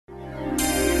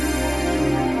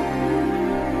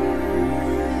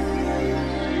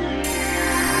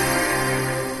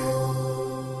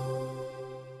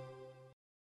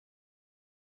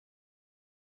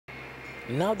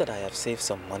Now that I have saved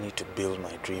some money to build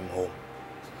my dream home,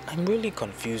 I'm really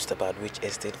confused about which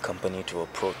estate company to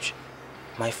approach.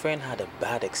 My friend had a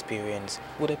bad experience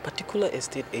with a particular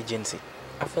estate agency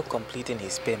after completing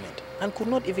his payment and could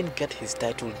not even get his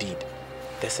title deed.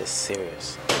 This is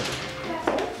serious.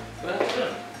 Good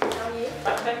afternoon. How are you?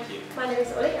 Thank you. My name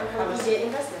is Oli. I'm from EJ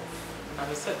Investments.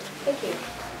 Have a seat. Thank you.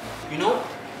 You know,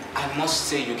 I must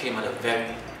say you came at a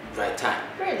very right time.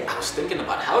 Really? I was thinking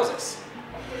about houses.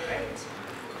 Great.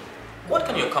 What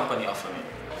can your company offer me?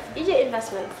 EJ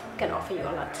Investments can offer you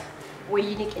a lot. We're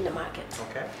unique in the market.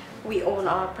 Okay. We own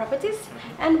our properties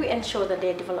and we ensure that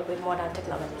they're developed with modern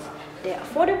technologies. They're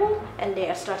affordable and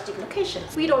they're strategic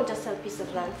locations. We don't just sell pieces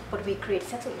of land, but we create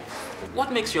settlements.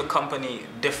 What makes your company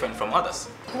different from others?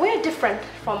 We're different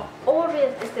from all real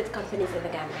estate companies in the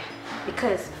Gambia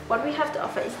because what we have to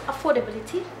offer is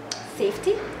affordability,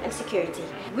 safety, and security.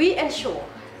 We ensure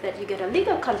that you get a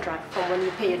legal contract from when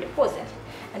you pay your deposit,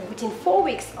 and within 4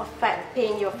 weeks of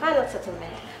paying your final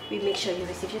settlement, we make sure you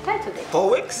receive your title deed.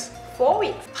 4 weeks? 4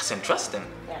 weeks. That's interesting.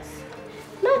 Yes.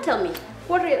 Now tell me,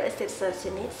 what real estate serves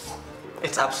your needs?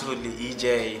 It's absolutely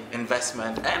EJ,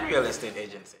 investment, and real estate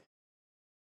agency.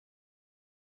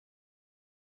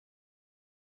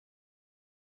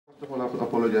 First of all, I have to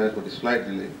apologize for the slight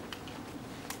delay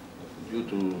due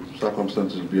to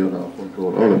circumstances beyond our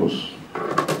control, all of us.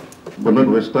 But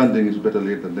notwithstanding, it's better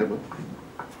late than never.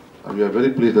 And we are very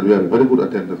pleased that we have very good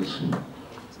attendance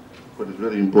for this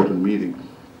very important meeting.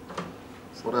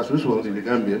 But as usual in the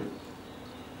Gambia,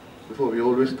 before we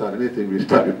always start anything, we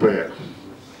start with prayer.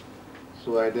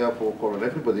 So I therefore call on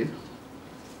everybody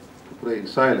to pray in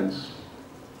silence,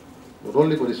 not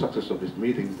only for the success of this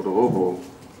meeting, but overall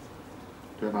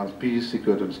to enhance peace,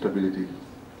 security, and stability,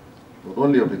 not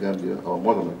only of the Gambia, our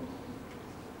motherland,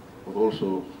 but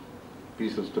also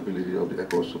peace and stability of the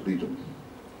ECOWAS region.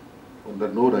 On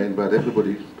that note, I invite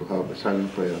everybody to have a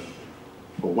silent prayer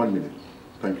for 1 minute.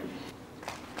 Thank you.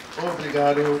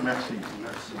 Obrigado, merci,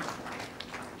 merci.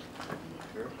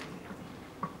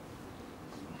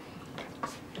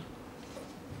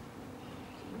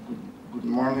 Good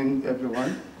morning,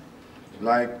 everyone.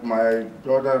 Like my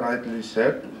brother rightly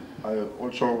said, I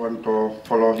also want to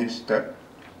follow his step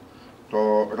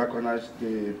to recognize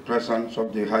the presence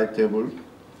of the high table.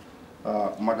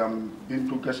 Madam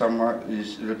Bintu Kesama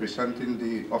is representing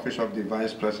the Office of the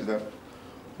Vice President,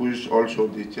 who is also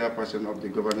the chairperson of the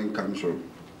Governing Council.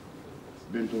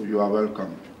 Bintu, you are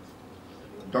welcome.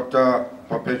 Dr.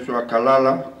 Perpetua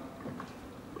Kalala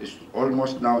is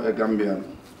almost now a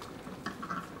Gambian.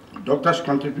 Doctor's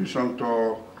contribution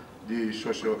to the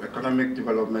socio-economic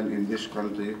development in this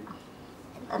country,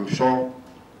 I'm sure,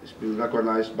 has been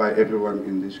recognized by everyone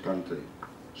in this country.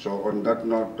 So on that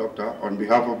note, Doctor, on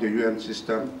behalf of the UN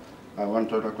system, I want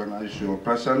to recognize your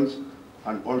presence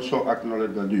and also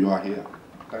acknowledge that you are here.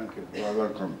 Thank you. You are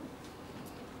welcome.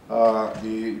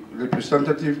 The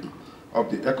representative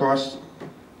of the ECOWAS,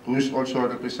 who is also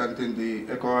representing the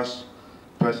ECOWAS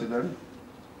President,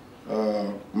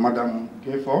 Madam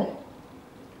Gefo,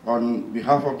 on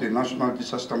behalf of the National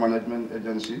Disaster Management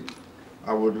Agency,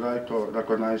 I would like to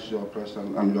recognize your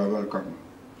presence and you are welcome.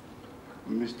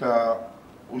 Mr.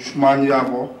 Usman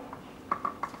Yabo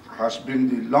has been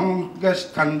the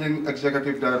longest standing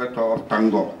executive director of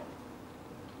Tango.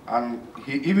 And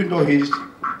even though he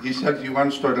said he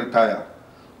wants to retire,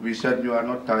 we said you are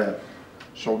not tired.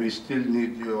 So we still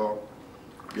need your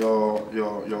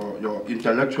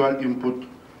intellectual input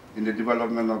in the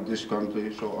development of this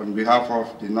country. So on behalf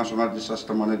of the National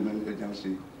Disaster Management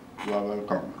Agency, you are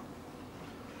welcome.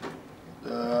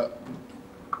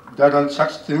 Darrell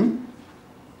Saxton,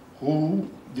 who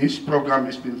this program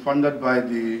has been funded by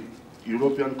the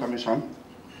European Commission,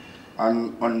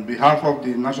 and on behalf of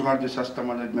the National Disaster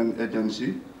Management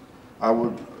Agency, I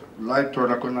would like to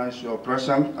recognize your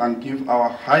presence and give our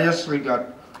highest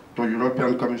regard to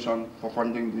European Commission for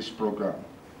funding this program.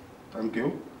 Thank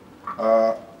you.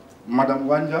 Madam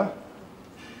Wanja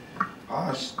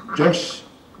has just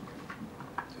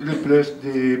replaced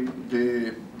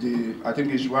I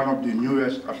think it's one of the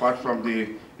newest, apart from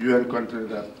the UN country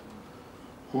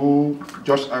who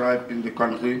just arrived in the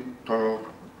country to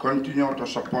continue to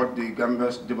support the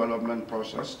Gambia's development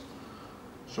process.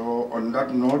 So on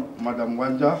that note, Madam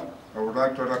Wanja, I would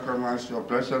like to recognize your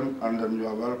presence and then you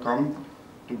are welcome.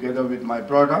 Together with my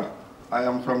brother, I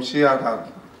am from CRR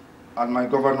and my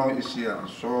governor is here,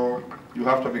 so you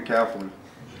have to be careful.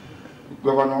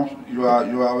 Governor, you are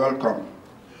welcome.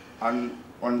 And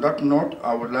on that note,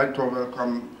 I would like to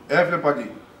welcome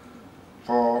everybody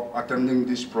for attending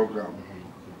this program.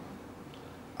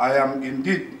 I am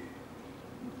indeed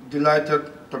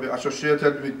delighted to be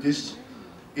associated with this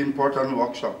important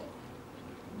workshop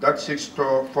that seeks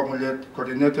to formulate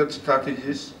coordinated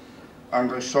strategies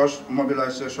and resource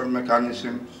mobilization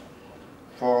mechanisms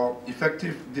for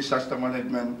effective disaster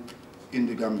management in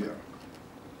the Gambia.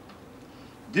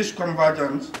 This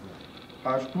convergence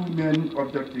has two main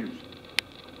objectives: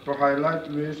 to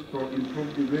highlight ways to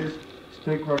improve the ways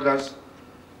stakeholders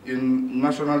in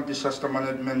national disaster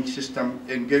management system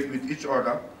engage with each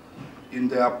other in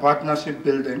their partnership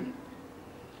building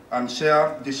and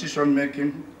share decision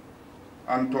making,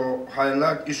 and to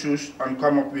highlight issues and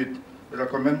come up with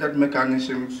recommended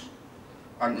mechanisms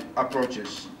and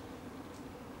approaches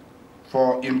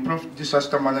for improved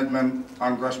disaster management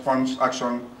and response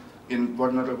action in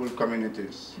vulnerable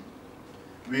communities.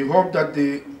 We hope that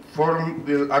the forum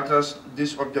will address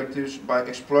these objectives by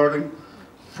exploring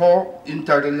 4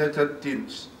 interrelated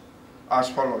themes as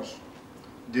follows: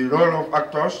 the role of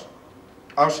actors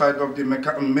outside of the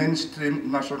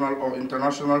mainstream national or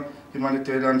international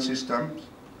humanitarian systems,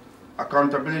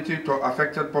 accountability to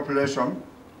affected population,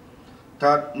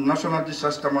 third, national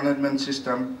disaster management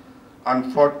system,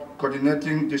 and fourth,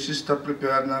 coordinating disaster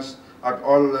preparedness at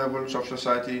all levels of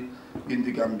society in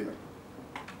the Gambia.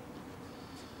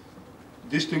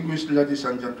 Distinguished ladies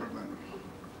and gentlemen,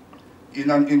 in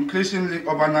an increasingly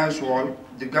urbanized world,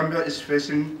 the Gambia is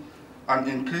facing an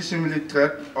increasingly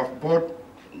threat of both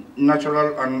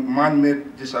natural and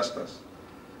man-made disasters.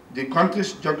 The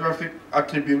country's geographic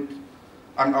attribute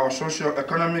and our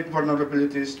socio-economic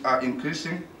vulnerabilities are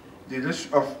increasing the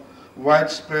risk of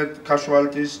widespread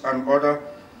casualties and other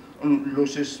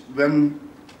losses when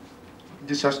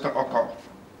disaster occur.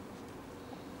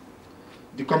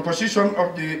 The composition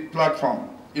of the platform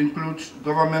includes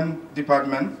government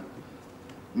departments,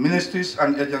 ministries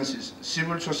and agencies,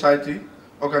 civil society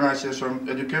organizations,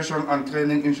 education and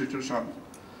training institutions,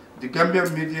 the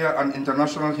Gambian media and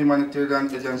international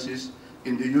humanitarian agencies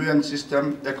in the UN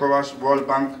system, ECOWAS, World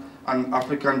Bank, and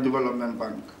African Development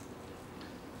Bank.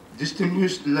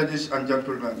 Distinguished ladies and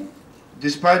gentlemen,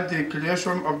 despite the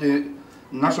creation of the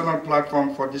National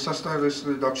Platform for Disaster Risk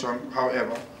Reduction,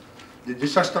 however, the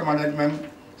disaster management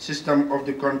system of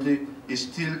the country is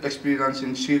still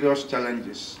experiencing serious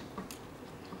challenges.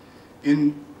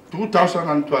 In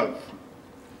 2012,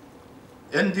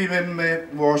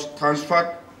 NDMA was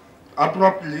transferred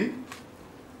abruptly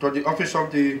to the office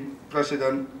of the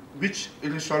President, which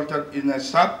resulted in a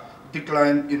sharp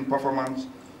decline in performance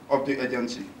of the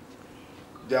agency.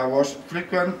 There was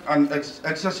frequent and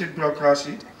excessive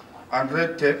bureaucracy and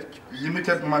red tape,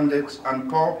 limited mandates, and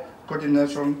poor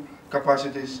coordination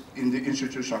capacities in the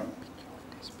institution.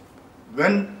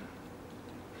 When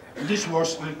this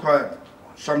was required,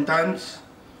 sometimes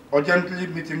urgently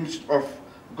meetings of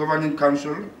governing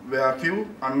council were few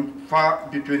and far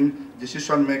between,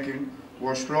 decision-making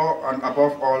was slow, and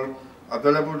above all,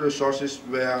 available resources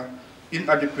were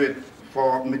inadequate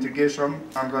for mitigation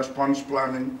and response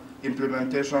planning,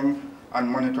 implementation, and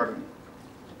monitoring.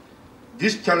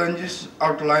 These challenges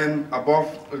outlined above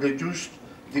reduced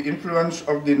the influence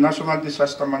of the National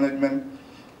Disaster Management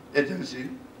Agency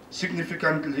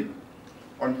significantly.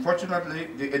 Unfortunately,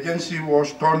 the agency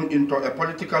was turned into a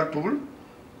political tool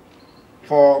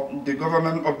for the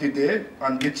government of the day,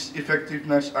 and its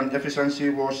effectiveness and efficiency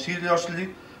was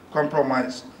seriously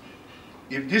compromised.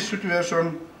 If this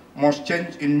situation must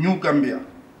change in New Gambia,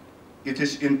 it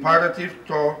is imperative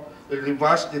to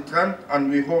reverse the trend, and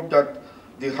we hope that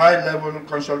the high-level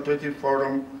consultative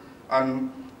forum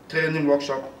and training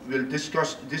workshop will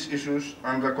discuss these issues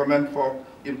and recommend for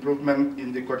improvement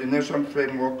in the coordination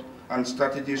framework and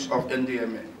strategies of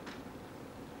NDMA.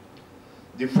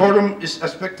 The forum is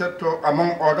expected to,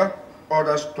 among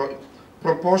others, to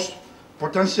propose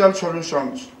potential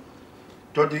solutions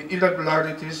to the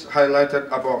irregularities highlighted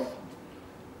above,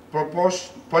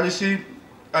 propose policy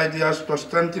ideas to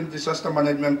strengthen disaster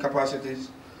management capacities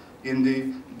in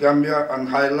the Gambia, and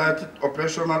highlight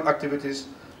operational activities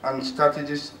and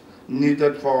strategies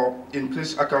needed for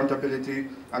increased accountability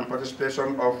and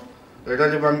participation of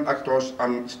relevant actors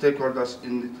and stakeholders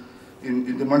in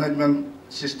the management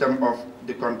system of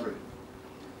the country.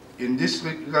 In this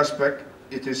respect,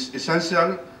 it is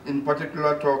essential in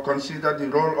particular to consider the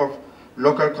role of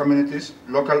local communities,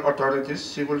 local authorities,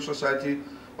 civil society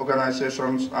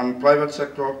organizations, and private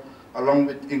sector, along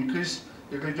with increased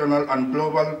regional and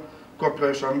global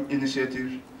cooperation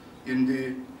initiatives in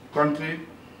the country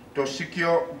to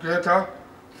secure greater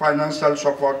financial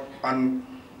support and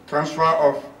transfer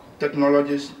of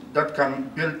technologies that can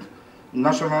build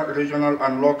national, regional,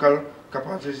 and local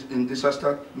capacities in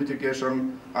disaster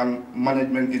mitigation and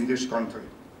management in this country.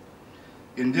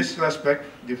 In this respect,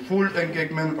 the full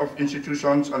engagement of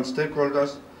institutions and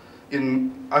stakeholders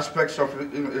in aspects of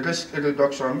risk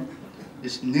reduction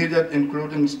is needed,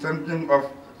 including strengthening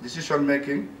of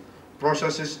decision-making,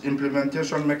 processes,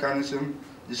 implementation mechanism,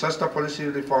 disaster policy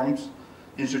reforms,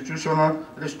 institutional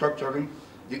restructuring,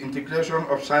 the integration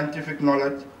of scientific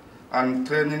knowledge, and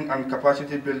training and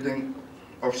capacity building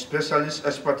of specialist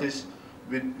expertise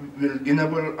will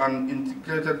enable an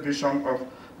integrated vision of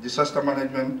disaster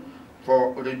management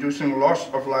for reducing loss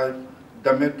of life,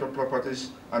 damage to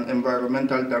properties, and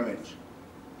environmental damage.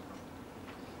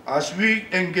 As we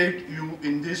engage you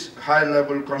in this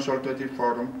high-level consultative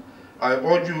forum, I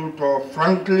urge you to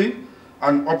frankly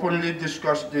and openly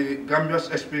discuss the Gambia's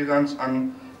experience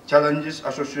and challenges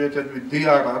associated with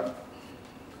DRR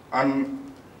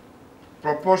and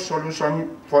propose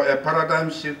solutions for a paradigm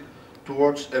shift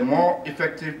towards a more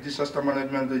effective disaster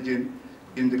management regime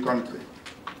in the country.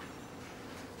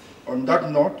 On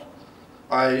that note,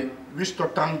 I wish to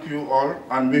thank you all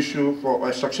and wish you for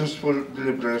a successful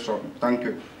deliberation. Thank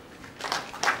you.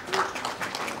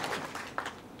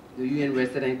 The UN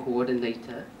resident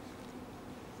coordinator,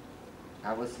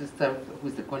 our sister who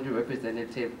is the country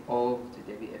representative of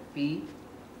the WFP,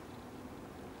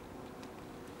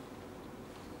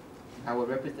 our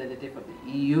representative of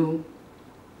the EU,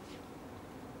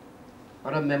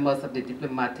 other members of the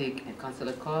diplomatic and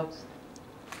consular corps,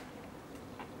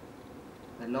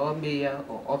 the Lord Mayor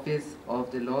or Office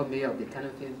of the Lord Mayor of the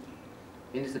Canopy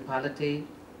Municipality,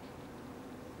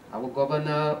 our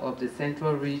Governor of the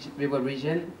Central River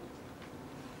Region,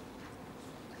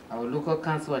 our local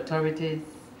council authorities,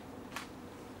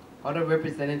 other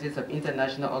representatives of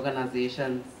international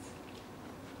organizations,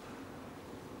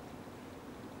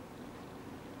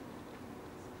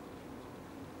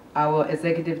 our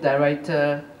Executive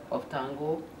Director of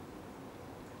Tango,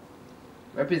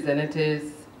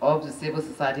 representatives of the civil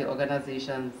society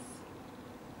organizations,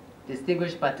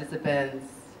 distinguished participants,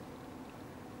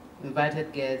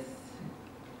 invited guests,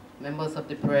 members of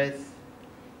the press,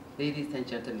 ladies and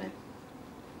gentlemen.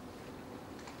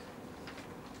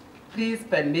 Please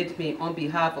permit me, on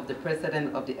behalf of the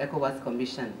President of the ECOWAS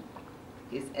Commission,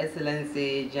 His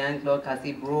Excellency Jean-Claude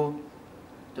Cassibro,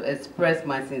 to express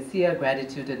my sincere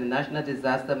gratitude to the National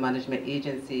Disaster Management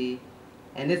Agency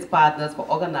and its partners for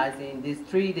organizing this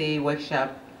 3-day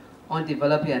workshop on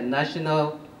developing a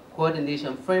national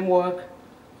coordination framework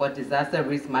for disaster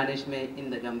risk management in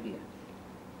the Gambia.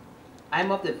 I'm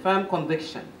of the firm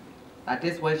conviction that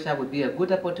this workshop would be a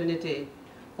good opportunity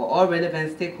for all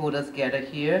relevant stakeholders gathered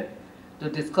here to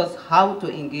discuss how to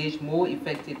engage more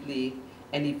effectively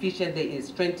and efficiently in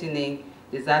strengthening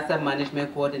disaster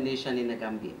management coordination in the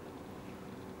Gambia.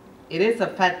 It is a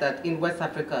fact that in West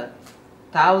Africa,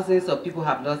 thousands of people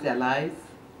have lost their lives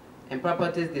and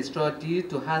properties destroyed due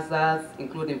to hazards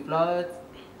including floods,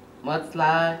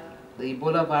 mudslide, the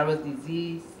Ebola virus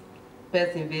disease,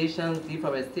 pest invasions,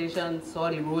 deforestation,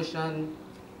 soil erosion,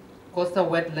 coastal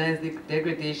wetlands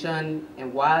degradation,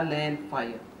 and wildland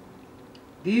fire.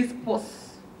 These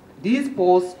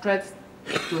pose threats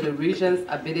to the region's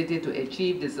ability to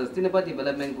achieve the Sustainable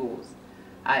Development Goals.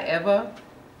 However,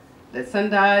 the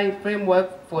Sendai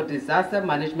Framework for Disaster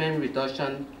Management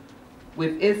Reduction,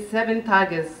 with its 7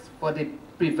 targets for the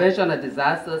prevention of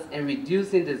disasters and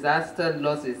reducing disaster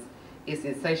losses, is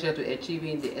essential to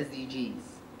achieving the SDGs.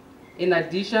 In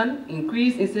addition,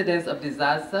 increased incidence of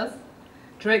disasters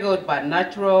triggered by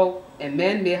natural and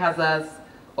man-made hazards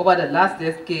over the last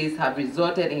decades have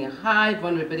resulted in high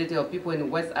vulnerability of people in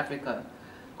West Africa,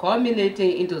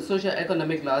 culminating into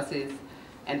socio-economic losses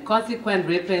and consequent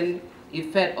rippling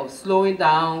effect of slowing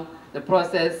down the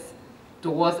process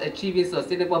towards achieving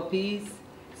sustainable peace,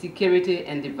 security,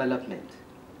 and development.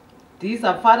 These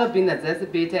are further being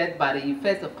exacerbated by the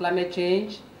effects of climate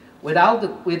change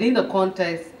within the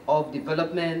context of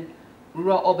development,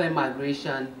 rural-urban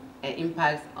migration, and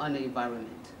impacts on the environment.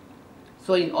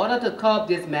 So in order to curb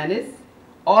this menace,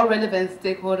 all relevant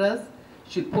stakeholders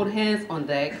should put hands on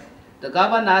deck to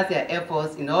galvanize their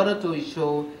efforts in order to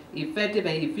ensure effective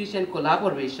and efficient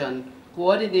collaboration,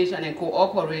 coordination, and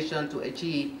cooperation to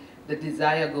achieve the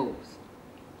desired goals.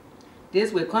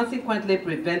 This will consequently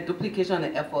prevent duplication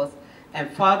of efforts and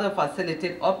further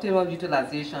facilitate optimal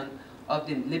utilization of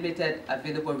the limited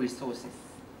available resources.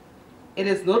 It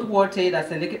is noteworthy that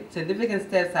significant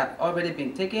steps have already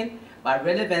been taken by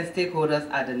relevant stakeholders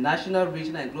at the national,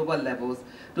 regional, and global levels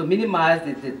to minimize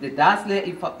the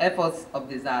dastardly efforts of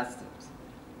disasters.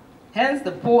 Hence,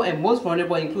 the poor and most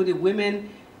vulnerable, including women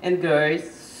and girls,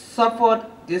 suffered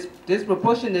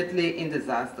disproportionately in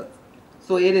disasters.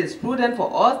 So it is prudent for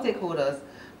all stakeholders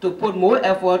to put more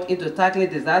effort into tackling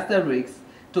disaster risks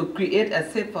to create a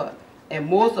safer and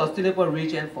more sustainable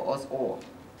region for us all.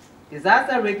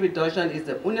 Disaster risk reduction is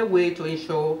the only way to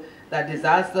ensure that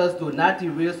disasters do not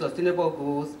derail sustainable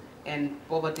goals and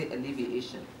poverty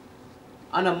alleviation.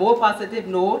 On a more positive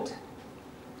note,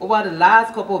 over the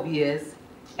last couple of years,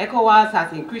 ECOWAS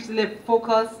has increasingly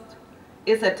focused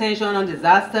its attention on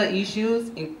disaster issues,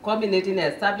 in culminating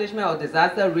the establishment of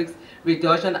disaster risk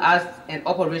reduction as an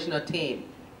operational team.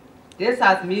 This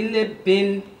has mainly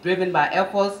been driven by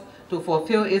efforts to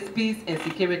fulfill its peace and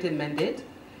security mandate,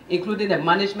 including the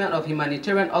management of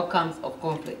humanitarian outcomes of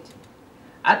conflict.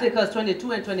 Articles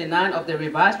 22 and 29 of the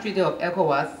revised Treaty of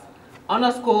ECOWAS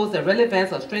underscores the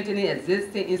relevance of strengthening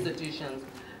existing institutions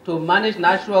to manage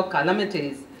natural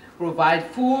calamities, provide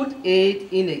food aid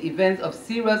in the event of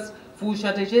serious food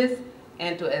shortages,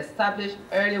 and to establish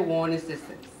early warning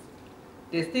systems.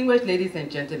 Distinguished ladies and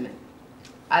gentlemen,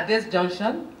 at this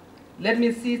junction, let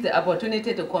me seize the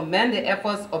opportunity to commend the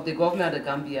efforts of the government of the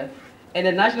Gambia and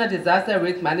the National Disaster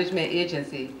Risk Management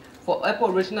Agency for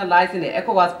operationalizing the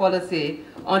ECOWAS policy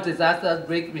on disaster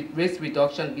risk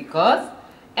reduction, because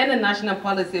any national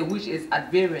policy which is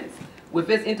at variance with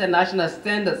its international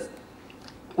standards,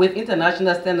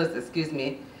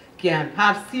 can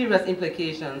have serious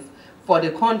implications for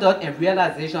the conduct and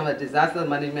realization of the disaster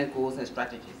management goals and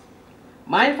strategies.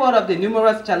 Mindful of the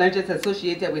numerous challenges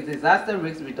associated with disaster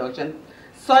risk reduction,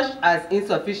 such as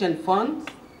insufficient funds,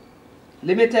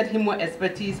 limited human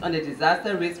expertise on the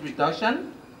disaster risk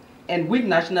reduction, and weak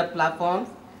national platforms,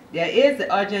 there is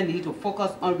the urgent need to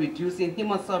focus on reducing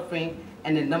human suffering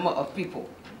and the number of people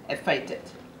affected.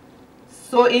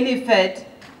 So in effect,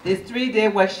 this 3-day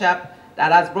workshop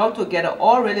that has brought together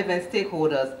all relevant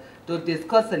stakeholders to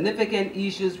discuss significant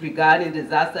issues regarding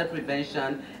disaster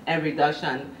prevention and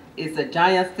reduction is a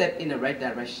giant step in the right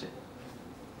direction.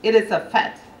 It is a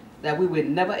fact that we will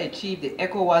never achieve the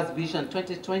ECOWAS Vision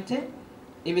 2020,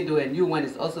 even though a new one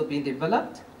is also being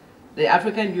developed, the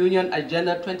African Union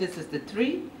Agenda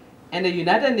 2063, and the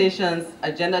United Nations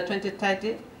Agenda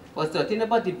 2030 for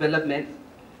Sustainable Development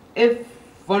if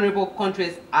vulnerable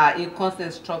countries are in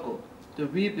constant struggle to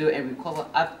rebuild and recover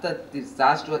after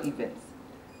disastrous events.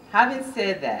 Having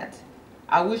said that,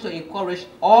 I wish to encourage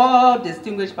all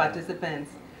distinguished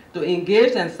participants to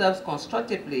engage themselves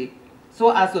constructively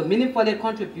so as to meaningfully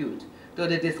contribute to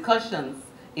the discussions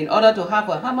in order to have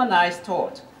a harmonized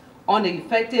thought on the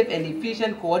effective and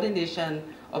efficient coordination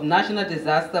of national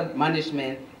disaster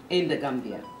management in the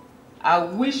Gambia. I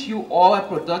wish you all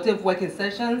productive working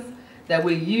sessions that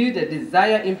will yield the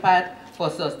desired impact for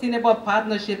sustainable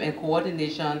partnership and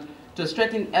coordination to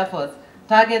strengthen efforts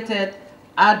targeted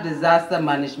at disaster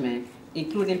management,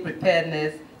 including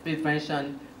preparedness,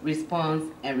 prevention, response,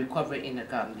 and recovery in the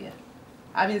Gambia.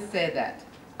 Having said that,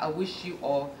 I wish you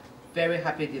all very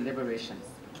happy deliberations.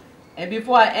 And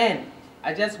before I end,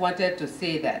 I just wanted to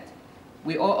say that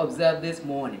we all observed this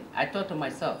morning. I thought to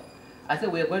myself, I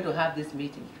said, we're going to have this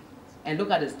meeting, and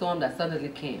look at the storm that suddenly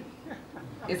came.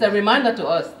 It's a reminder to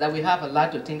us that we have a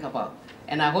lot to think about,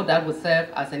 and I hope that will serve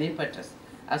as an impetus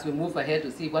as we move ahead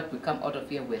to see what we come out of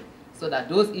here with, so that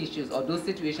those issues or those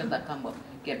situations that come up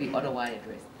can be otherwise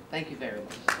addressed. Thank you very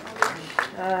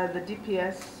much. The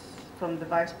DPS from the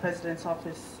Vice President's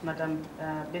Office, Madam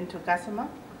Bintu Gassama,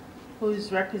 who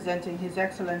is representing His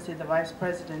Excellency the Vice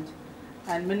President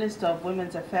and Minister of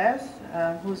Women's Affairs,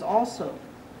 who is also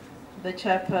the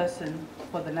chairperson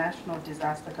for the National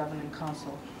Disaster Governing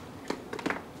Council.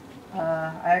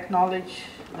 I acknowledge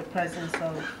the presence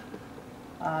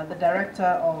of the Director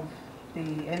of the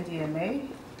NDMA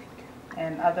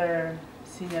and other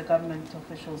senior government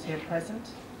officials here present.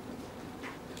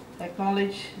 I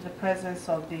acknowledge the presence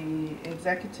of the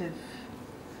executive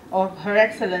of Her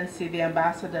Excellency the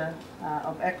Ambassador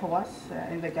of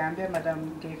ECOWAS in the Gambia,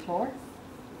 Madame Gay Flor.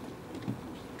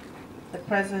 The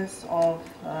presence of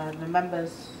the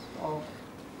members of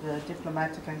the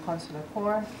Diplomatic and Consular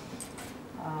Corps,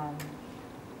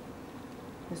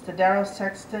 Mr. Darrell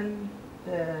Sexton,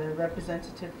 the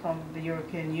representative from the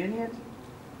European Union.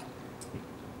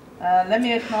 Let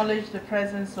me acknowledge the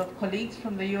presence of colleagues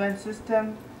from the UN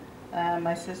system,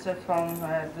 my sister from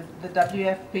the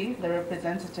WFP, the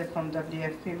representative from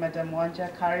WFP, Madame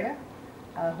Wanja Karia,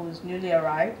 who is newly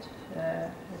arrived, a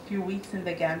few weeks in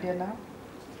the Gambia now.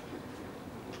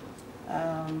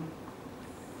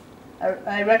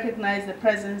 I recognize the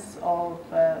presence of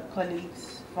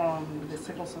colleagues from the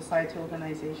civil society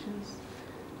organizations,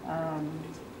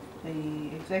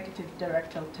 the Executive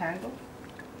Director of Tango,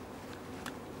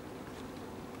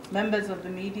 members of the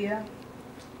media,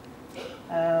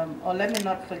 or let me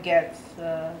not forget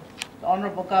the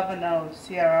Honorable Governor of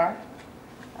CRR,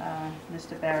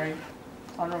 Mr. Barry.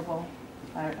 Honorable,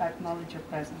 I acknowledge your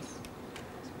presence.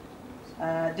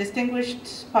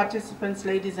 Distinguished participants,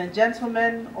 ladies and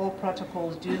gentlemen, all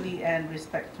protocols duly and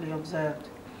respectfully observed.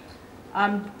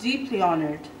 I'm deeply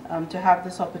honored to have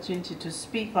this opportunity to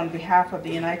speak on behalf of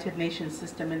the United Nations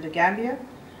system in the Gambia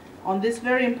on this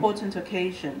very important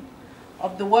occasion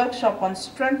of the workshop on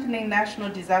strengthening national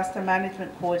disaster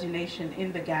management coordination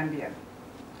in the Gambia.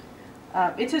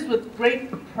 It is with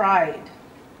great pride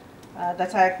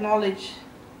that I acknowledge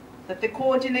that the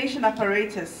coordination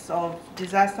apparatus of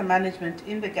disaster management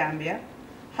in the Gambia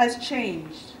has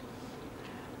changed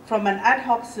from an ad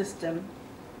hoc system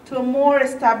to a more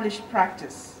established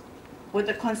practice, with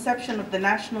the conception of the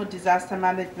National Disaster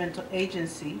Management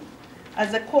Agency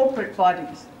as a corporate body,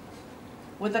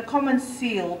 with a common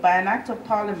seal by an Act of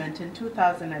Parliament in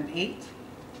 2008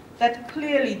 that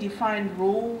clearly defined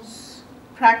rules,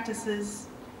 practices,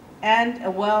 and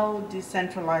a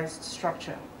well-decentralized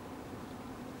structure.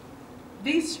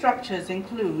 These structures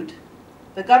include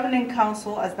the Governing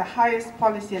Council as the highest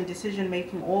policy and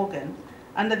decision-making organ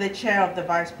under the chair of the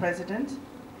Vice President,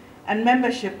 and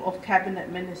membership of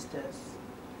cabinet ministers.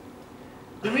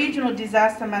 The Regional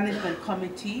Disaster Management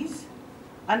Committees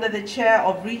under the chair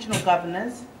of regional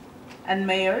governors and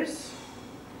mayors,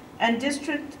 and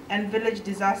district and village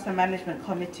disaster management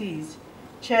committees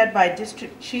chaired by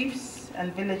district chiefs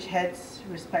and village heads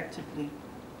respectively.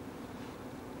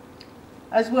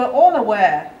 As we're all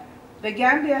aware, the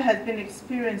Gambia has been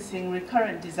experiencing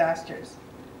recurrent disasters,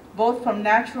 both from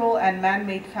natural and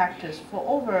man-made factors, for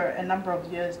over a number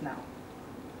of years now.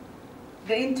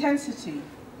 The intensity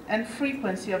and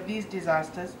frequency of these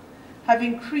disasters have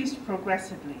increased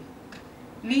progressively,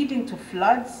 leading to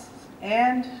floods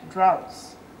and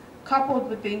droughts, coupled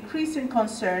with the increasing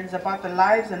concerns about the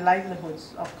lives and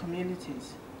livelihoods of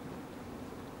communities.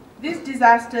 These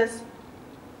disasters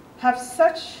have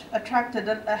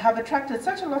attracted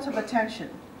such a lot of attention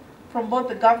from both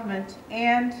the government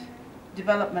and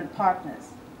development partners,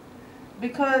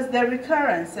 because their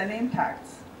recurrence and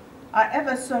impacts are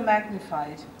ever so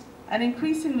magnified and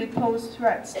increasingly pose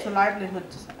threats to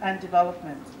livelihoods and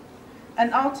development,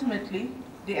 and ultimately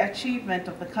the achievement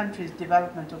of the country's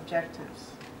development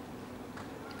objectives.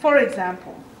 For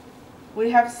example,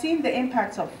 we have seen the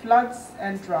impacts of floods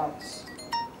and droughts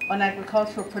on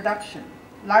agricultural production,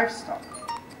 livestock,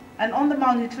 and on the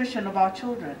malnutrition of our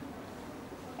children,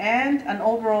 and on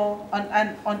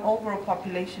overall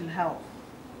population health.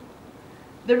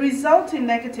 The resulting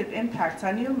negative impacts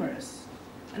are numerous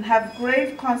and have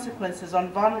grave consequences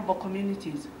on vulnerable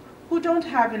communities who don't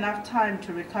have enough time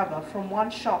to recover from one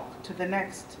shock to the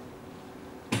next.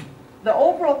 The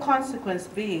overall consequence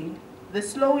being the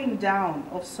slowing down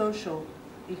of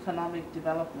socio-economic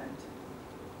development.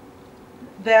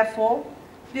 Therefore,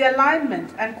 the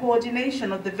alignment and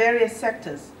coordination of the various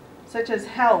sectors, such as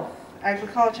health,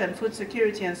 agriculture, and food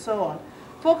security, and so on,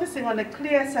 focusing on a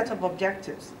clear set of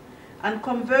objectives and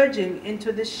converging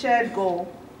into this shared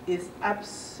goal is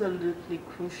absolutely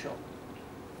crucial.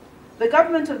 The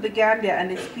government of the Gambia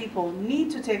and its people need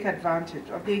to take advantage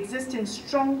of the existing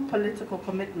strong political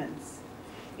commitments,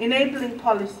 enabling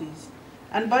policies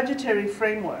and budgetary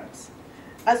frameworks,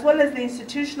 as well as the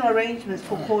institutional arrangements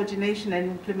for coordination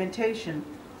and implementation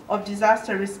of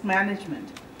disaster risk management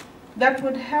that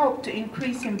would help to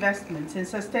increase investments in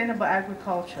sustainable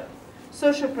agriculture,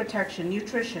 social protection,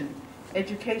 nutrition,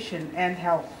 education, and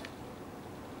health.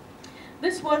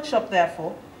 This workshop,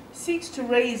 therefore, seeks to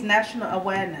raise national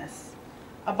awareness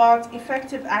about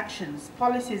effective actions,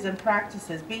 policies, and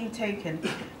practices being taken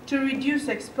to reduce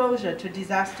exposure to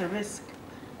disaster risk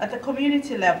at the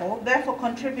community level, therefore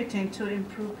contributing to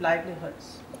improved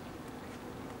livelihoods.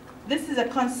 This is a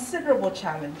considerable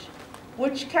challenge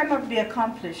which cannot be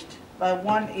accomplished by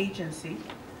one agency,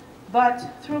 but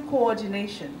through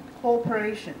coordination,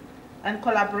 cooperation, and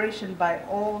collaboration by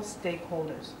all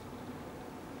stakeholders.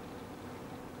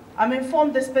 I'm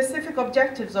informed the specific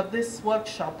objectives of this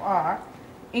workshop are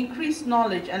increased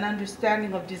knowledge and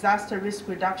understanding of disaster risk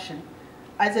reduction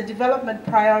as a development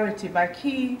priority by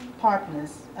key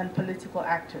partners and political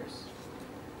actors.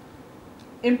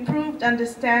 Improved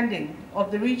understanding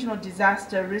of the regional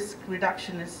disaster risk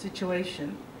reduction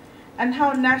situation and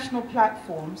how national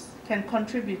platforms can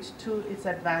contribute to its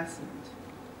advancement.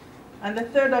 And the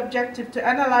third objective, to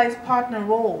analyze partner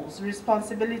roles,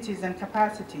 responsibilities, and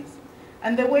capacities,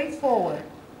 and the way forward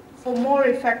for more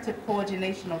effective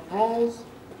coordination of roles,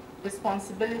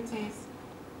 responsibilities,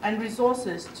 and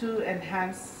resources to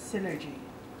enhance synergy.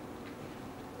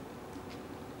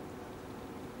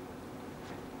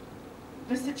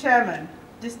 Mr. Chairman,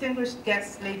 distinguished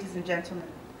guests, ladies and gentlemen,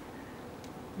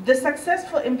 the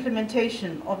successful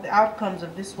implementation of the outcomes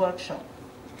of this workshop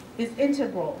is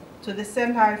integral to the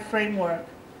Sendai framework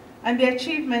and the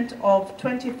achievement of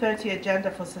 2030 Agenda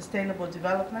for Sustainable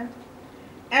Development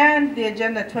and the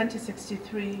Agenda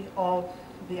 2063 of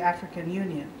the African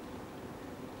Union.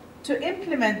 To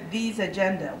implement these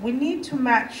agenda, we need to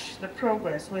match the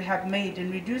progress we have made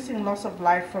in reducing loss of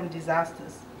life from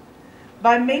disasters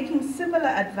by making similar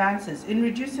advances in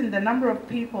reducing the number of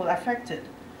people affected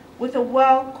with a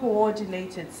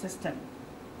well-coordinated system.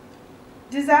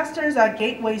 Disasters are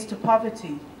gateways to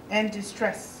poverty and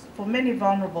distress for many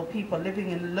vulnerable people living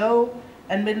in low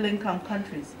and middle-income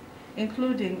countries,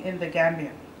 including in the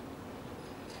Gambia.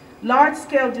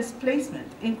 Large-scale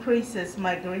displacement increases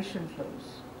migration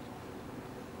flows.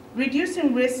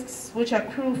 Reducing risks which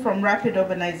accrue from rapid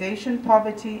urbanization,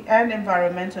 poverty, and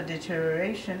environmental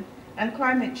deterioration and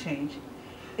climate change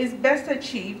is best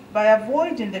achieved by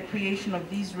avoiding the creation of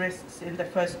these risks in the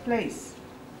first place.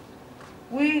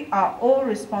 We are all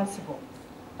responsible,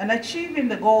 and achieving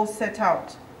the goals set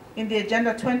out in the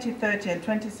Agenda 2030 and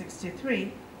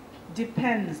 2063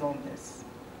 depends on this.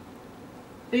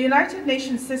 The United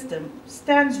Nations system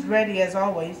stands ready, as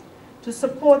always, to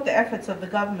support the efforts of the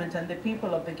government and the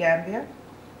people of the Gambia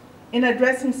in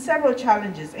addressing several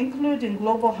challenges, including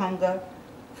global hunger,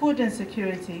 food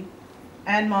insecurity,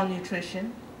 and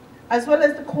malnutrition, as well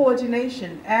as the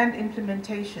coordination and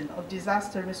implementation of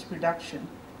disaster risk reduction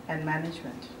and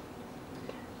management.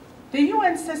 The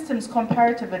UN system's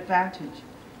comparative advantage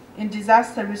in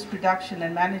disaster risk reduction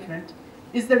and management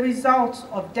is the result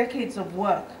of decades of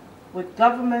work with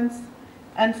governments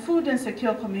and food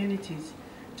insecure communities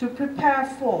to prepare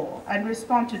for and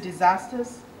respond to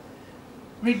disasters,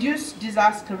 reduce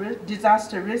disaster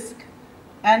risk,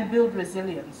 and build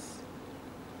resilience.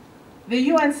 The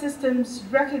UN system's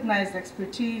recognized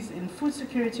expertise in food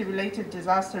security-related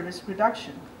disaster risk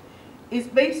reduction is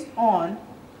based on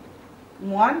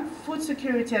 1, food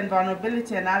security and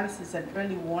vulnerability analysis and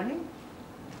early warning,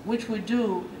 which we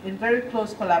do in very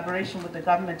close collaboration with the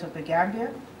government of the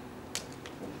Gambia.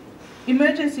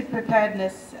 Emergency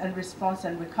preparedness and response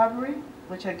and recovery,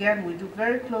 which again we do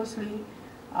very closely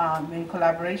in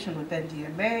collaboration with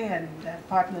NDMA and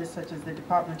partners such as the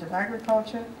Department of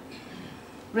Agriculture.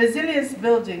 Resilience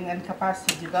building and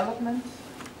capacity development,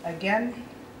 again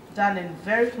done in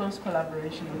very close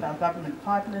collaboration with our government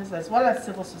partners as well as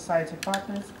civil society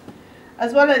partners,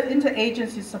 as well as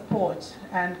interagency support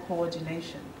and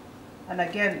coordination. And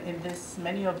again, in this,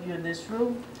 many of you in this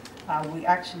room, we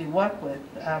actually work with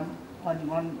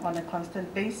on a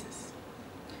constant basis.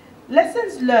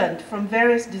 Lessons learned from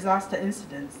various disaster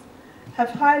incidents have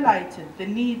highlighted the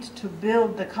need to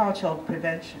build the culture of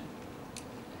prevention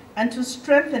and to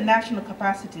strengthen national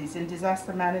capacities in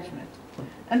disaster management,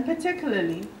 and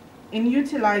particularly in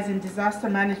utilizing disaster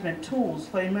management tools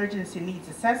for emergency needs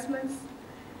assessments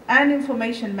and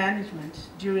information management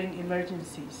during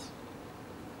emergencies.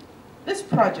 This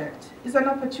project is an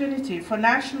opportunity for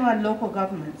national and local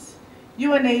governments,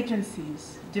 UN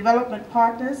agencies, development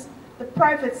partners, the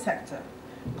private sector,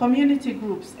 community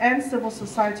groups, and civil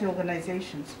society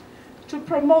organizations to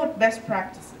promote best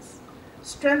practices,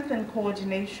 strengthen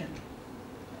coordination,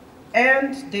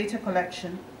 and data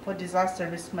collection for disaster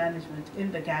risk management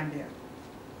in the Gambia.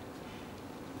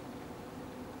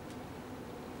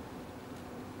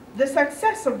 The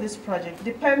success of this project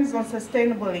depends on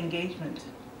sustainable engagement,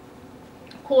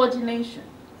 coordination,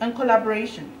 and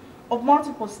collaboration of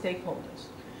multiple stakeholders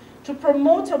to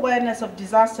promote awareness of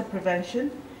disaster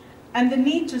prevention and the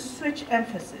need to switch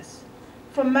emphasis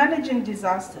from managing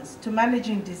disasters to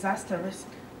managing disaster risk,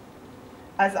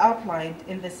 as outlined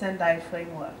in the Sendai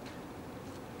framework.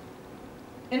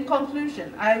 In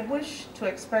conclusion, I wish to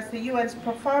express the UN's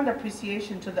profound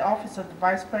appreciation to the Office of the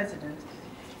Vice President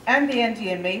and the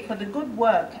NDMA for the good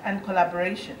work and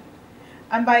collaboration,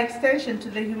 and by extension to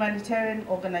the humanitarian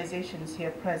organizations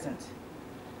here present.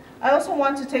 I also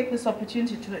want to take this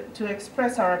opportunity to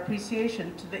express our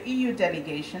appreciation to the EU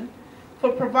delegation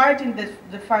for providing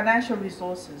the financial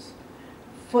resources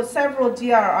for several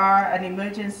DRR and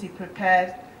emergency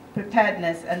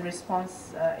preparedness and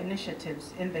response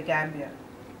initiatives in the Gambia.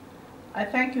 I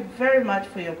thank you very much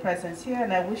for your presence here,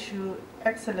 and I wish you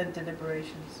excellent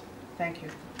deliberations. Thank you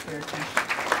for your attention.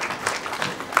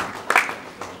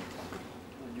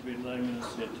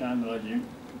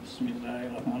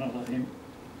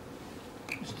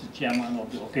 Mr. Chairman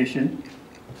of the occasion,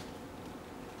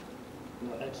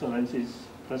 Your Excellencies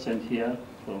present here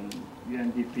from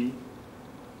UNDP,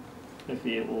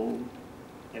 FAO,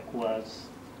 ECOWAS,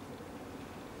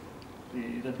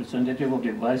 the representative of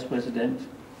the Vice President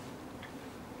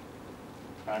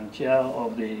and Chair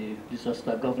of the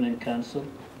Disaster Governing Council,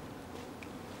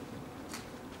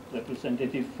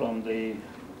 representative from the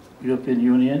European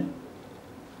Union,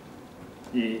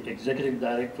 the Executive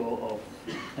Director of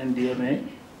NDMA,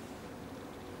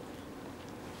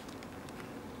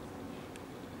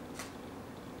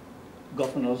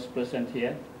 governors present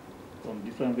here from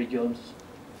different regions,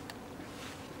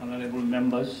 honorable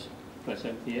members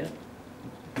present here,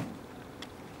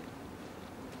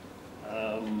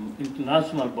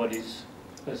 international bodies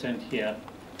present here,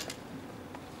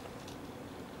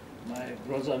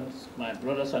 my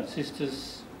brothers and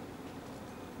sisters,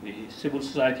 the civil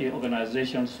society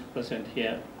organizations present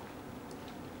here,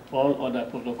 all other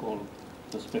protocol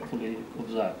respectfully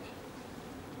observed.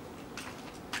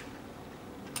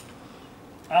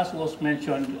 As was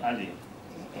mentioned earlier,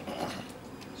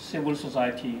 civil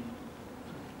society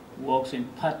works in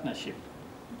partnership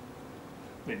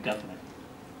with government.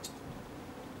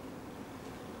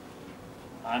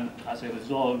 And as a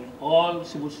result, all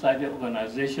civil society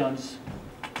organizations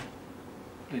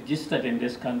registered in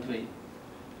this country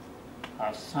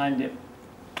have signed a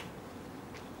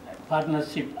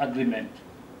partnership agreement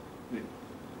with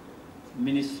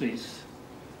ministries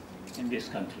in this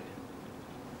country.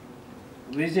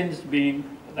 Reasons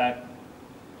being that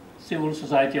civil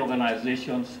society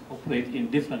organizations operate in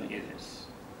different areas,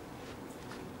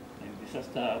 in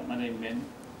disaster management,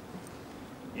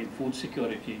 in food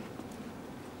security,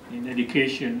 in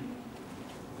education,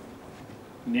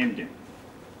 name them.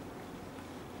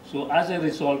 So as a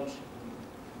result,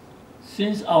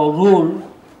 since our role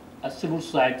as civil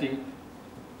society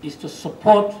is to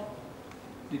support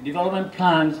the development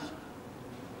plans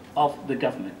of the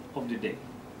government of the day,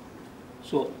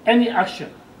 so any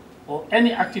action or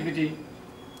any activity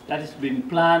that is being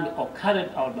planned or carried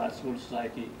out by civil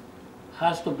society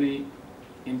has to be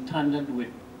in tandem with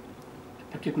a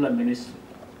particular ministry,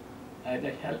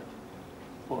 either health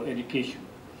or education.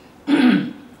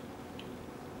 In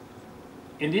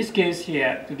this case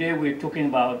here, today we're talking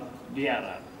about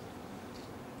DRR.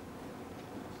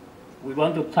 We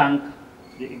want to thank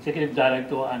the Executive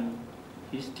Director and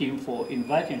his team for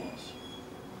inviting us.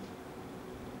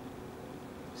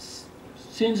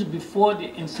 Since before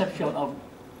the inception of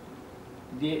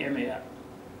DMA,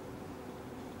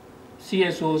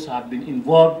 CSOs have been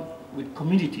involved with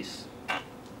communities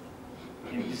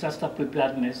in disaster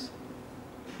preparedness,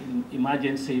 in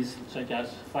emergencies such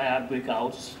as fire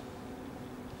breakouts,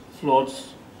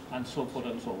 floods, and so forth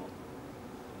and so on.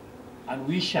 And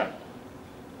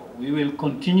we will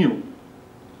continue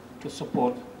to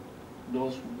support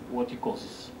those worthy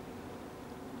causes.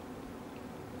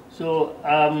 So,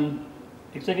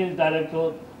 Executive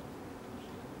Director,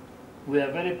 we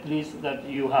are very pleased that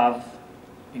you have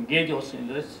engaged us in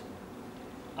this,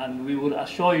 and we will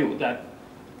assure you that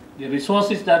the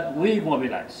resources that we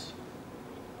mobilize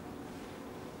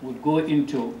would go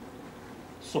into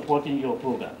supporting your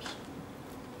programs.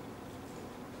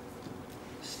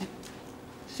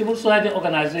 Civil society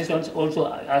organizations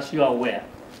also, as you are aware,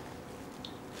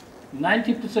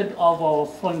 90% of our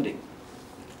funding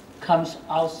comes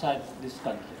outside this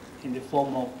country in the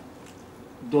form of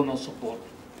donor support.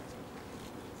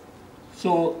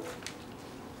 So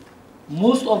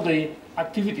most of the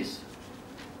activities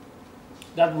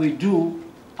that we do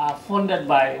are funded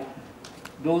by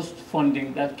those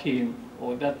funding that came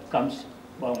or that comes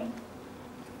from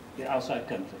the outside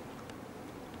country.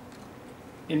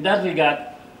 In that regard,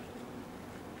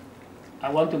 I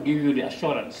want to give you the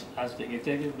assurance as the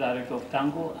Executive Director of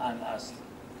Tango and as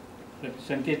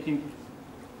representing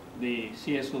the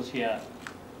CSOs here,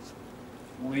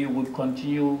 we would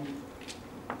continue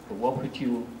to work with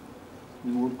you.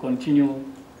 We would continue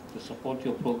to support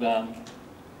your program,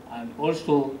 and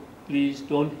also please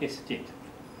don't hesitate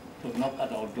to knock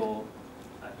at our door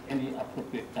at any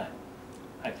appropriate time.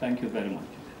 I thank you very much.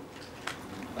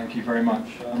 Thank you very much.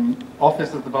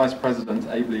 Office of the Vice President,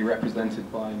 ably represented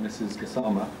by Mrs.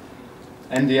 Gassama,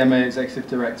 NDMA Executive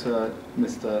Director,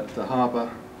 Mr.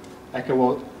 Dahaba,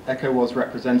 ECOWAS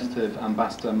Representative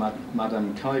Ambassador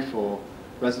Madam Kaifor,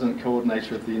 Resident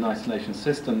Coordinator of the United Nations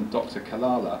System, Dr.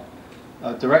 Kalala,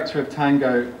 Director of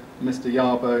Tango, Mr.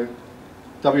 Yabo,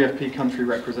 WFP Country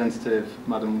Representative,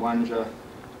 Madam Wanja,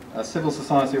 civil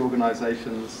society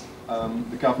organisations,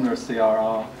 the Governor of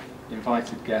CRR,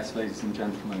 invited guests, ladies and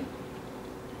gentlemen.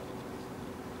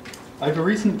 Over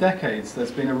recent decades,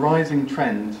 there's been a rising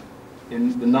trend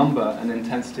in the number and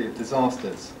intensity of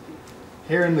disasters.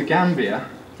 Here in the Gambia,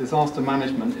 disaster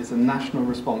management is a national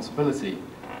responsibility.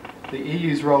 The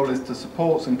EU's role is to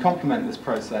support and complement this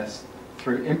process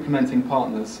through implementing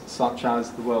partners such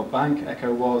as the World Bank,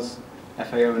 ECOWAS,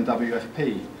 FAO and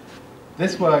WFP.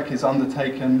 This work is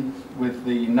undertaken with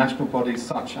the national bodies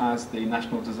such as the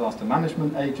National Disaster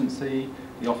Management Agency,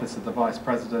 the Office of the Vice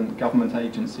President, government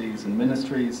agencies and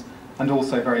ministries, and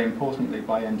also very importantly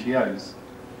by NGOs.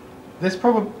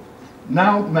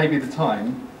 Now may be the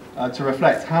time to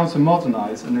reflect how to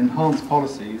modernise and enhance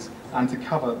policies and to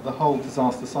cover the whole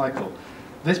disaster cycle.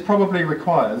 This probably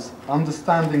requires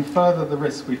understanding further the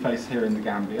risks we face here in the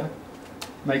Gambia,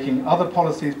 making other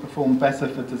policies perform better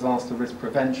for disaster risk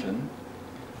prevention,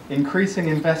 increasing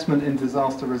investment in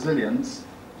disaster resilience,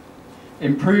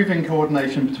 improving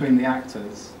coordination between the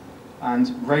actors,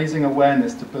 and raising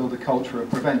awareness to build a culture of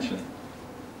prevention.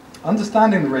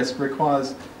 Understanding the risk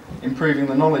requires improving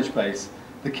the knowledge base.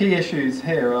 The key issues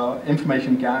here are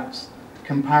information gaps,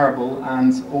 comparable,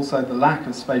 and also the lack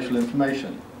of spatial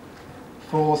information.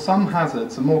 For some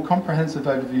hazards, a more comprehensive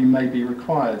overview may be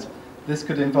required. This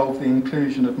could involve the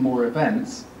inclusion of more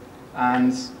events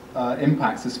and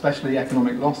impacts, especially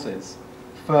economic losses.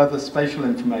 Further spatial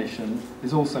information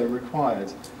is also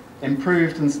required.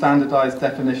 Improved and standardised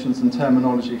definitions and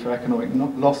terminology for economic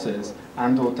losses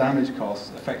and/or damage costs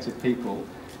affected people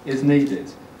is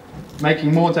needed.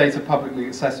 Making more data publicly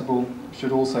accessible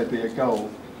should also be a goal.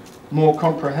 More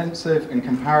comprehensive and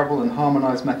comparable and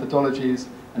harmonised methodologies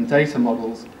and data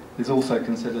models is also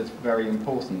considered very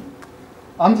important.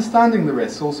 Understanding the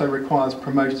risks also requires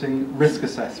promoting risk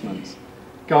assessments.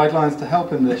 Guidelines to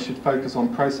help in this should focus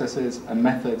on processes and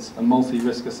methods and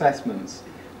multi-risk assessments.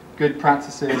 Good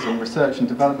practices and research and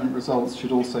development results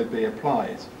should also be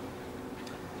applied.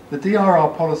 The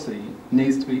DRR policy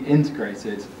needs to be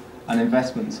integrated and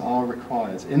investments are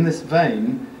required. In this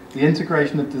vein, the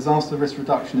integration of disaster risk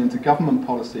reduction into government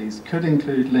policies could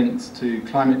include links to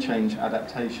climate change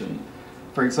adaptation.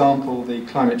 For example, the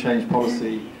climate change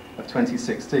policy of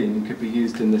 2016 could be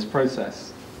used in this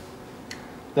process.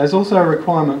 There's also a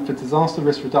requirement for disaster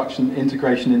risk reduction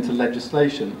integration into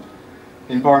legislation.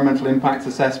 Environmental impact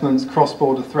assessments,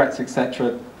 cross-border threats,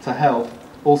 etc. to health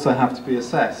also have to be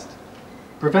assessed.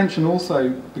 Prevention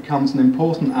also becomes an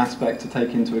important aspect to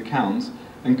take into account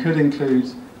and could include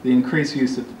the increased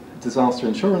use of disaster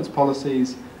insurance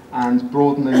policies and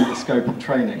broadening the scope of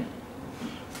training.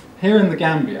 Here in the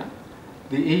Gambia,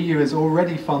 the EU is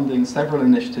already funding several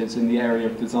initiatives in the area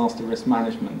of disaster risk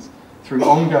management through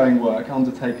ongoing work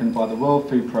undertaken by the World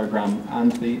Food Programme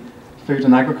and the Food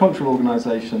and Agricultural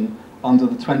Organisation under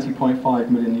the €20.5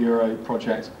 million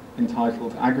project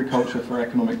entitled Agriculture for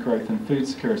Economic Growth and Food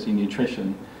Security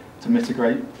Nutrition to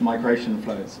mitigate migration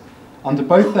flows. Under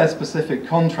both their specific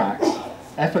contracts,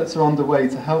 efforts are underway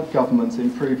to help governments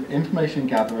improve information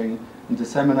gathering and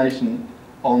dissemination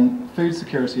on food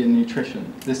security and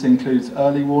nutrition. This includes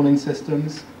early warning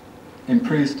systems,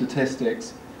 improved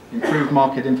statistics, improved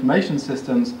market information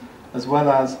systems, as well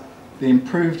as the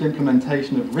improved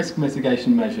implementation of risk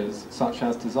mitigation measures such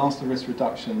as disaster risk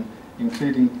reduction,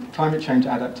 including climate change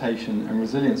adaptation and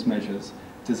resilience measures,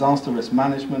 disaster risk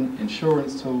management,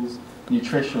 insurance tools,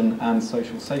 nutrition and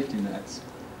social safety nets.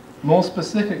 More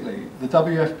specifically, the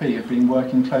WFP have been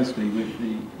working closely with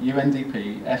the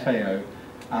UNDP, FAO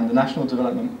and the National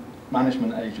Development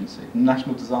Management Agency,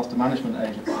 National Disaster Management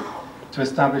Agency, to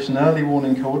establish an early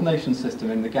warning coordination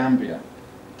system in the Gambia.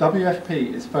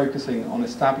 WFP is focusing on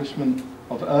establishment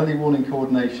of early warning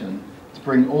coordination to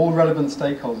bring all relevant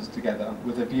stakeholders together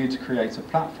with a view to create a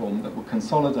platform that will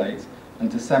consolidate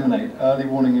and disseminate early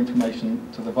warning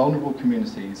information to the vulnerable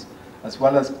communities, as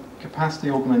well as capacity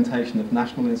augmentation of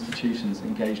national institutions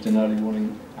engaged in early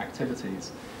warning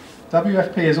activities.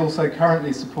 WFP is also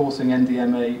currently supporting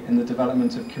NDMA in the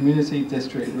development of community,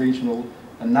 district, regional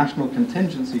and national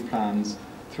contingency plans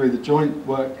through the joint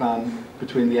work plan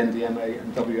between the NDMA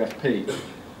and WFP.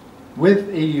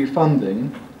 With EU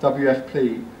funding,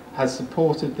 WFP has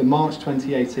supported the March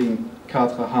 2018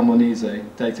 Cadre Harmonisé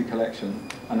data collection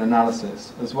and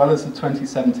analysis, as well as the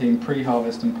 2017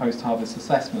 pre-harvest and post-harvest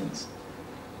assessments.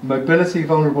 Mobility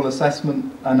vulnerable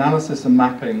assessment, analysis and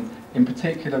mapping, in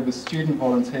particular with student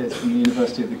volunteers from the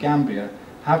University of the Gambia,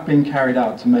 have been carried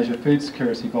out to measure food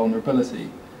security vulnerability.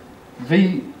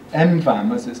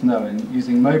 MVAM, as it's known,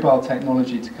 using mobile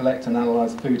technology to collect and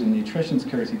analyse food and nutrition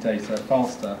security data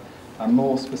faster and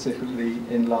more specifically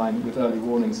in line with early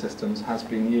warning systems, has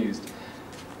been used.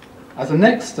 As a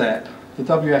next step, the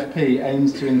WFP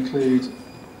aims to include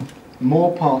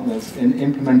more partners in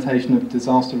implementation of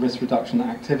disaster risk reduction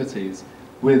activities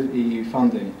with EU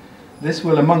funding. This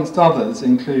will, amongst others,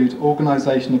 include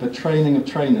organisation of a training of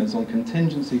trainers on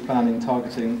contingency planning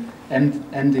targeting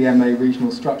NDMA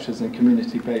regional structures and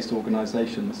community-based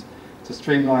organisations to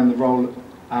streamline the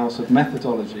roll-out of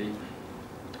methodology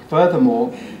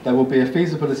Furthermore, there will be a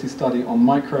feasibility study on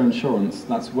microinsurance,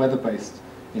 that's weather-based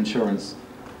insurance,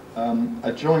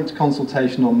 a joint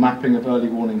consultation on mapping of early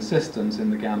warning systems in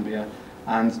the Gambia,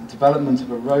 and development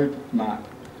of a roadmap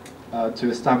to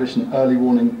establish an early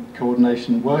warning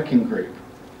coordination working group.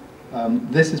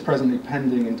 This is presently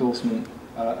pending endorsement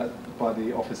by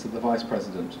the Office of the Vice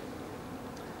President.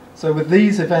 So with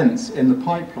these events in the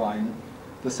pipeline,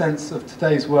 the sense of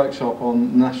today's workshop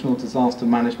on National Disaster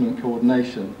Management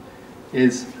Coordination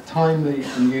is timely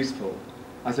and useful,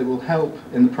 as it will help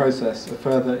in the process of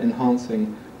further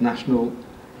enhancing national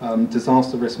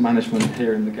disaster risk management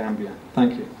here in the Gambia.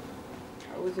 Thank you.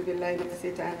 I would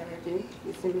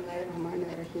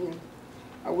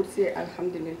say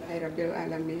Alhamdulillah Rabbil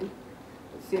Alameen,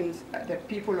 since the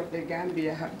people of the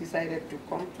Gambia have decided to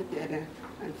come together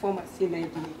and form a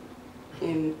synergy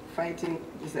in fighting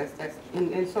disasters,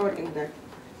 in ensuring that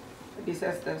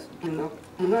disasters do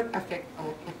not affect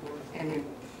our people anymore.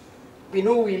 We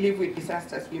know we live with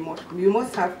disasters. We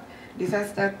must have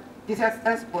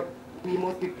disasters, but we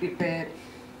must be prepared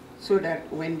so that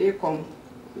when they come,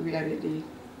 we are ready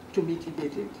to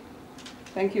mitigate it.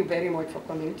 Thank you very much for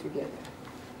coming together.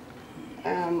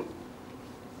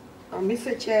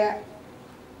 Mr. Chair,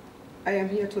 I am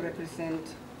here to represent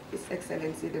His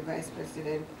Excellency the Vice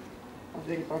President of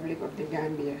the Republic of the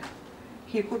Gambia.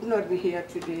 He could not be here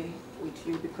today with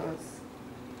you because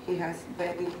he has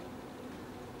very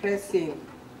pressing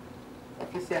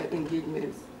official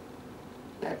engagements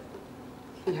that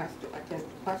he has to attend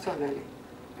personally,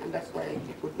 and that's why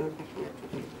he could not be here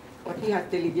today. But he has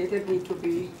delegated me to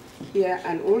be here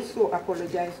and also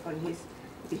apologize on his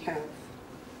behalf.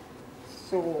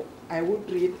 So I would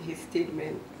read his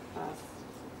statement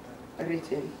as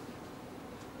written.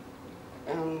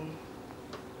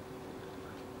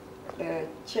 The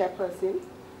chairperson,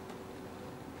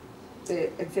 the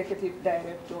executive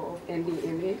director of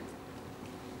NDMA,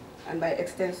 and by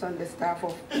extension the staff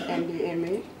of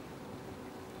NDMA,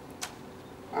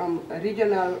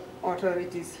 regional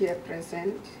authorities here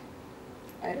present.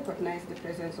 I recognize the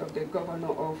presence of the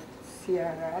governor of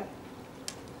CRR,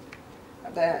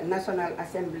 the National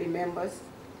Assembly members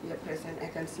here present. I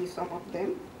can see some of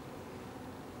them.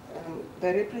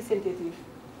 The representative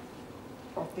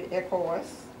of the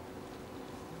ECOWAS,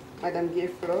 Madam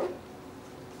Kerr,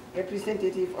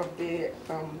 representative of the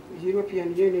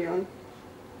European Union,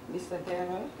 Mr.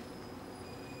 Kerr,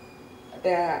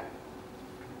 the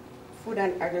Food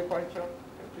and Agriculture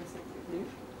representative,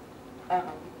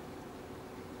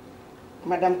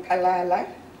 Madam Kalala,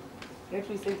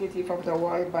 representative of the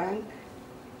World Bank,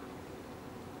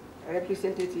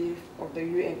 representative of the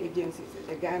UN agencies in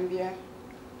the Gambia,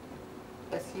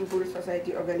 the civil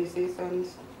society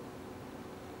organizations,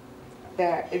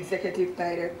 the executive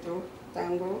director,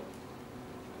 Tango.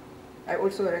 I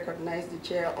also recognize the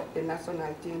chair of the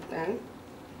national think tank,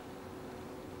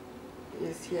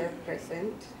 is here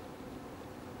present.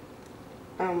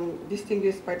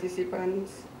 Distinguished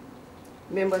participants,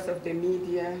 members of the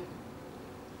media,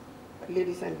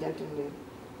 ladies and gentlemen.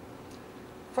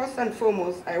 First and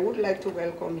foremost, I would like to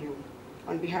welcome you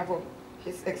on behalf of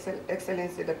His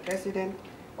Excellency the President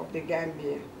of the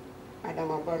Gambia,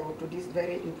 Adama Barrow, to this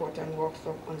very important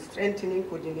workshop on strengthening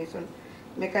coordination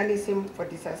mechanism for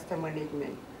disaster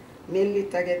management, mainly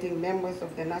targeting members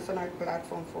of the National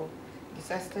Platform for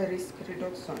Disaster Risk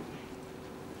Reduction.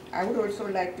 I would also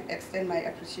like to extend my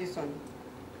appreciation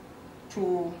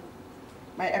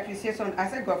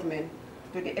as a government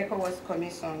to the ECOWAS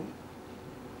Commission.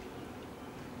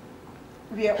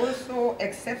 We are also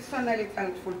exceptionally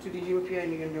thankful to the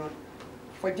European Union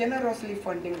for generously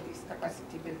funding this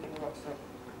capacity building workshop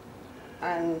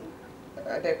and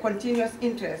the continuous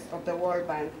interest of the World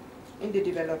Bank in the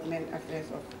development affairs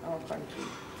of our country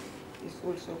is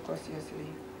also cautiously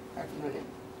acknowledged.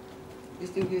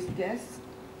 Distinguished guests,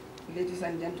 ladies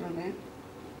and gentlemen,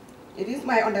 it is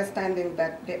my understanding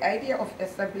that the idea of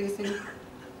establishing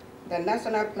the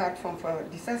National Platform for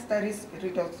Disaster Risk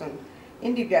Reduction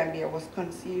in the Gambia was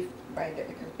conceived by the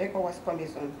ECOWAS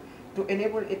Commission to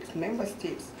enable its member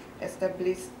states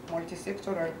establish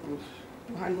multi-sectoral groups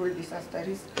to handle disaster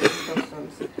risk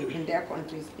reductions in their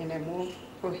countries in a more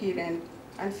coherent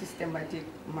and systematic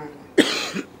manner.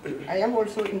 I am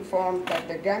also informed that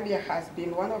the Gambia has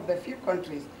been one of the few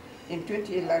countries in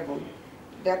 2011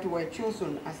 that were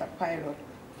chosen as a pilot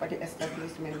for the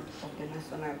establishment of the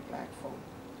national platform.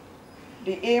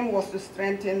 The aim was to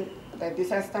strengthen the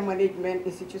disaster management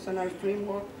institutional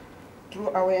framework through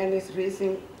awareness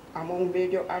raising among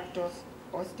major actors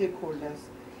or stakeholders,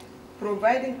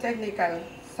 providing technical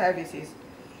services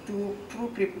through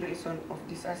preparation of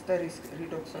disaster risk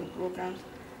reduction programs,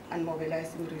 and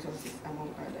mobilizing resources,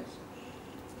 among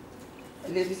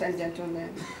others. Ladies and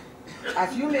gentlemen,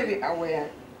 as you may be aware,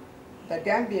 the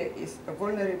Gambia is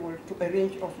vulnerable to a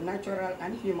range of natural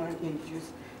and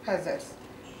human-induced hazards.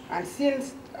 And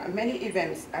since many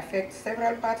events affect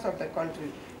several parts of the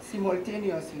country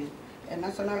simultaneously, a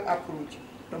national approach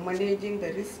to managing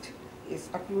the risk is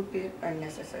appropriate and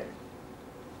necessary.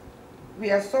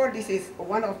 We are sure this is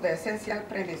one of the essential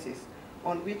premises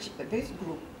on which this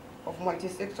group of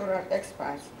multi-sectoral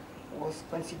experts was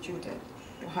constituted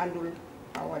to handle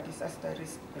our disaster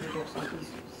risk reduction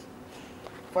issues.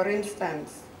 For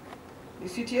instance, the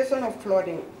situation of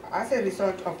flooding as a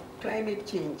result of climate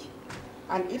change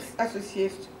and its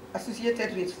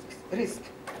associated risk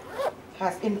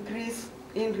has increased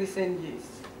in recent years.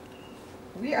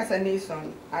 We as a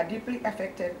nation are deeply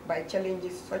affected by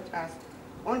challenges such as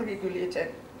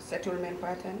unregulated settlement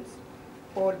patterns,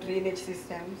 poor drainage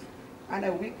systems, and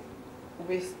a weak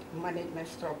waste management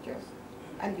structures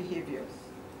and behaviors.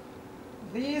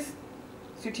 These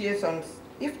situations,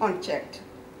 if unchecked,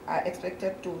 are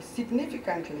expected to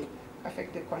significantly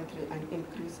affect the country and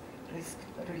increase risk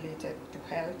related to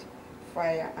health,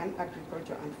 fire, and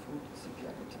agriculture and food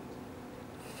security.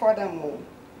 Furthermore,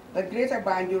 the Greater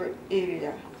Banjul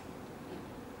area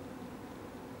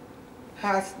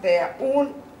has their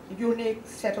own unique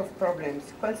set of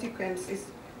problems, consequences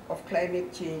of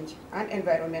climate change and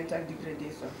environmental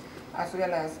degradation, as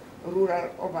well as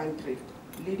rural-urban drift,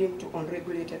 leading to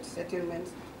unregulated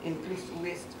settlements, increased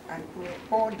waste, and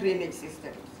poor drainage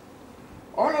systems.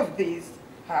 All of these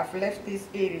have left this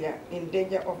area in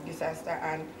danger of disaster,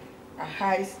 and a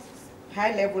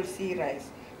high-level sea rise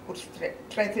could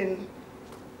threaten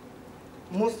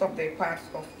most of the parts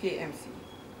of KMC.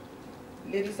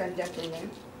 Ladies and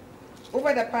gentlemen,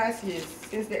 over the past years,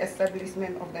 since the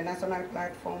establishment of the national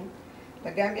platform,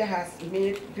 the Gambia has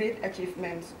made great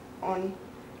achievements on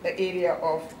the area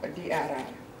of DRR.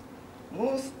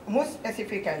 Most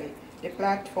specifically, the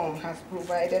platform has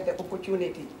provided the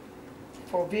opportunity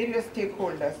for various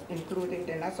stakeholders, including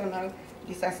the National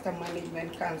Disaster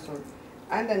Management Council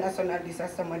and the National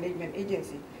Disaster Management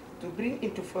Agency, to bring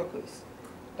into focus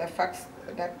the facts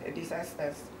that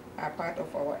disasters are part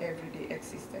of our everyday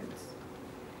existence.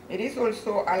 It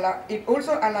also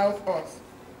allows us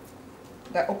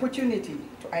the opportunity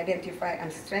to identify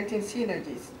and strengthen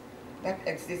synergies that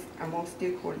exist among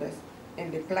stakeholders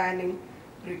in the planning,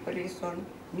 preparation,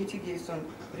 mitigation,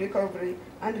 recovery,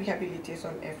 and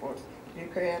rehabilitation efforts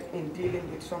required in dealing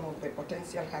with some of the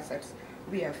potential hazards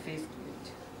we are faced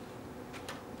with.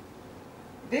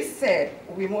 This said,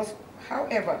 we must,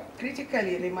 however,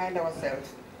 critically remind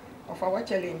ourselves of our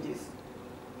challenges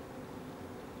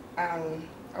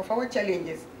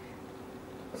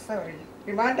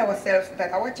remind ourselves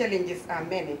that our challenges are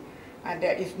many, and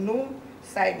there is no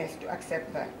shyness to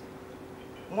accept that.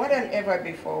 More than ever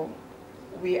before,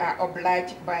 we are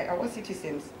obliged by our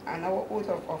citizens and our oath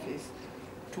of office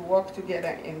to work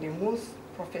together in the most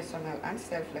professional and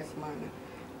selfless manner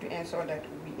to ensure that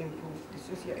we improve the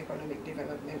socio-economic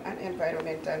development and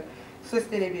environmental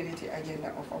sustainability agenda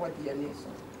of our dear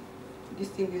nation.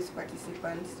 Distinguished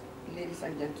participants, ladies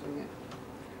and gentlemen,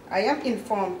 I am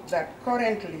informed that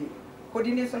currently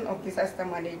coordination of disaster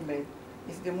management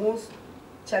is the most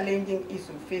challenging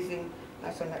issue facing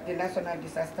the National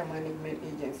Disaster Management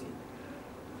Agency.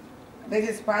 This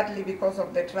is partly because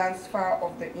of the transfer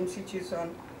of the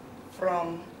institution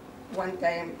from one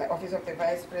time the Office of the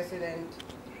Vice President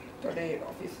to the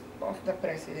Office of the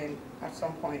President at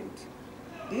some point.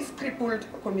 This crippled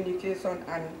communication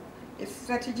and its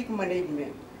strategic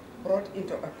management brought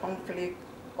into a conflict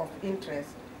of interest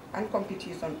and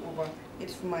competition over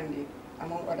its mandate,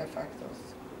 among other factors.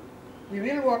 We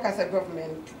will work as a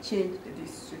government to change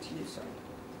this situation.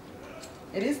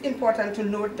 It is important to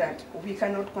note that we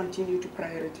cannot continue to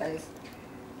prioritize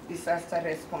disaster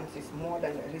responses more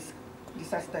than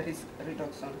disaster risk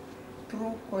reduction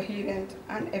through coherent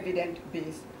and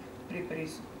evidence-based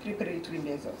preparatory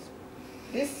measures.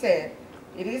 This said,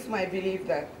 it is my belief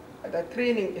that the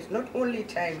training is not only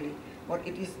timely, but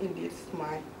it is indeed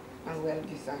smart and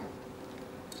well-designed.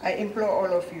 I implore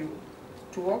all of you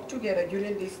to work together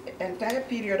during this entire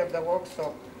period of the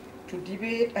workshop to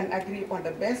debate and agree on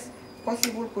the best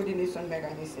possible coordination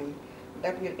mechanism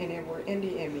that will enable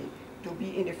NDMA to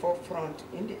be in the forefront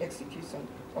in the execution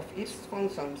of its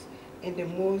functions in the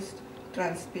most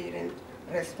transparent,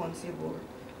 responsible,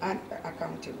 and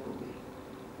accountable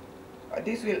way.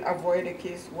 This will avoid a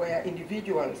case where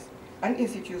individuals and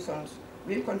institutions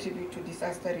will contribute to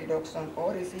disaster reduction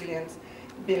or resilience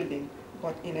building,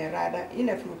 but in a rather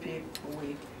inappropriate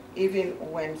way, even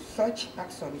when such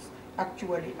actions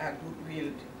actually are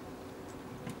good-willed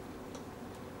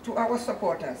To our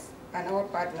supporters and our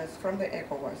partners from the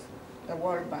ECOWAS, the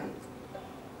World Bank,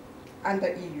 and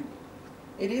the EU,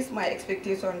 it is my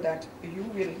expectation that you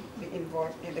will be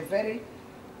involved in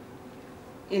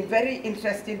very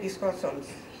interesting discussions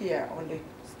here on the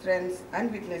strengths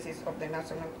and weaknesses of the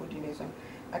national coordination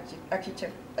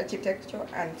architecture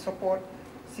and support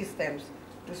systems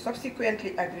to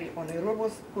subsequently agree on a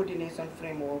robust coordination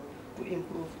framework to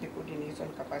improve the coordination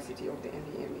capacity of the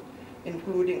NDMA,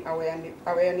 including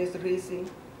awareness raising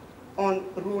on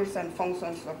roles and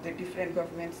functions of the different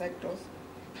government sectors,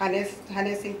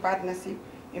 harnessing partnership,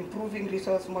 improving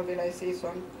resource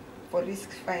mobilization for risk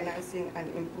financing,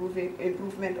 and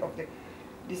improvement of the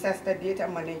disaster data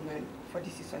management for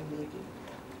decision making.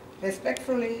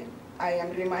 Respectfully, I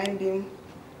am reminding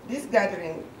this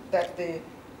gathering that the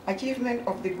achievement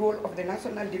of the goal of the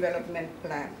National Development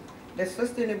Plan, the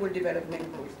Sustainable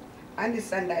Development Goals, and the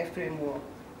Sendai Framework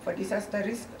for Disaster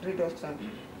Risk Reduction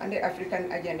and the African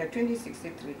Agenda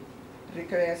 2063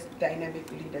 requires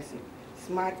dynamic leadership,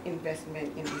 smart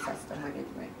investment in disaster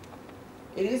management.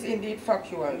 It is indeed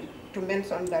factual to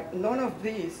mention that none of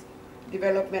these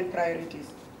development priorities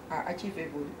are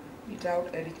achievable without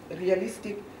a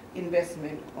realistic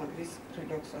investment on risk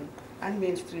reduction and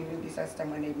mainstreaming disaster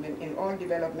management in all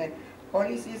development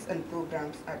policies and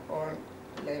programs at all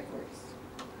levels.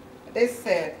 This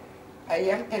said, I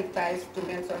am enticed to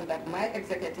mention that my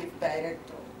executive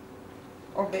director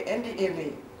of the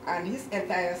NDMA and his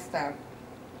entire staff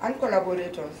and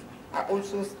collaborators are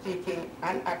also speaking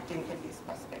and acting in this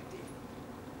perspective.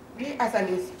 We as an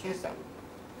institution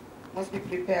must be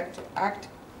prepared to act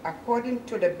according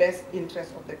to the best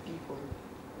interests of the people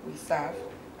we serve,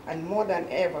 and more than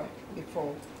ever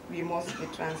before, we must be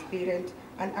transparent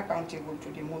and accountable to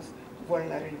the most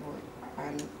vulnerable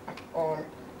and at all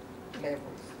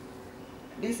levels.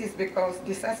 This is because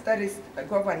disaster risk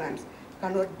governance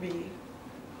cannot be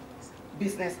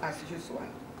business as usual,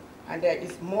 and there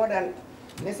is more than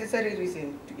necessary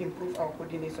reason to improve our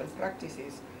coordination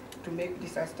practices to make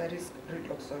disaster risk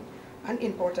reduction an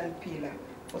important pillar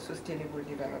for sustainable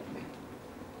development.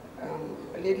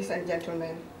 Ladies and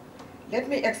gentlemen, let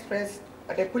me express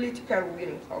the political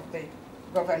will of the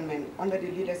government under the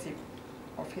leadership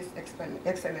of His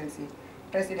Excellency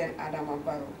President Adama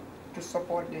Barrow to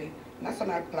support the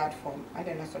National Platform and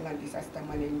the National Disaster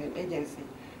Management Agency,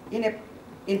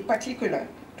 in particular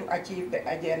to achieve the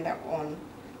agenda on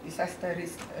disaster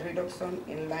risk reduction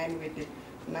in line with the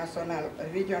national,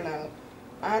 regional,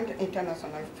 and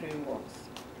international frameworks.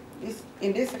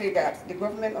 In this regard, the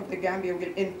government of the Gambia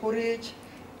will encourage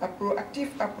a proactive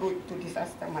approach to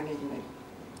disaster management.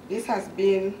 This has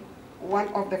been one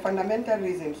of the fundamental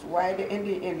reasons why the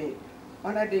NDMA,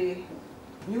 under the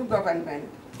new government,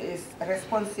 is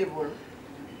repositioned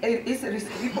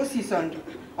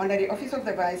under the Office of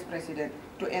the Vice President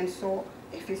to ensure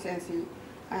efficiency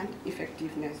and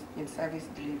effectiveness in service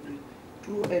delivery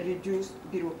through a reduced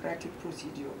bureaucratic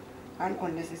procedure and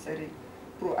unnecessary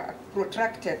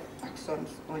protracted actions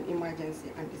on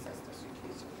emergency and disaster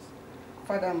situations.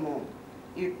 Furthermore,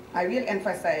 I will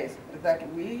emphasize that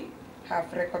we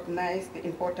have recognized the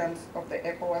importance of the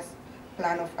ECOWAS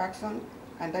plan of action,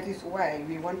 and that is why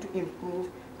we want to improve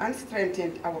and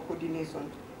strengthen our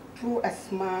coordination through a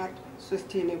smart,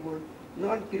 sustainable,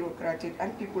 non-bureaucratic,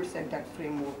 and people-centered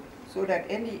framework, so that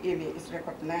NDMA is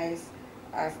recognized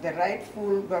as the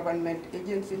rightful government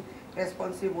agency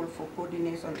responsible for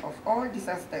coordination of all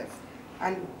disasters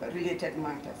and related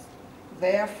matters.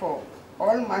 Therefore,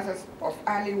 all matters of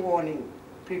early warning,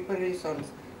 preparations,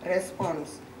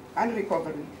 response, and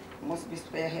recovery must be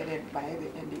spearheaded by the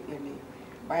NDMA,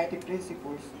 by the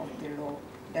principles of the law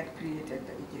that created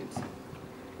the agency.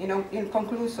 In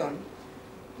conclusion,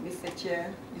 Mr.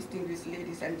 Chair, distinguished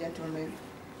ladies and gentlemen,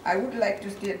 I would like to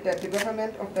state that the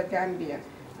government of the Gambia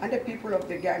and the people of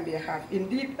the Gambia have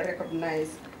indeed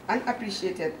recognized and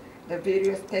appreciated the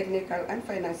various technical and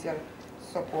financial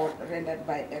support rendered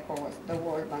by ECOWAS, the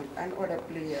World Bank, and other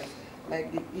players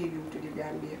like the EU to the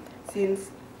Gambia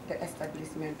since the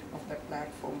establishment of the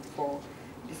platform for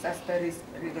disaster risk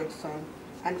reduction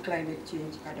and climate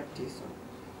change adaptation.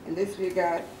 In this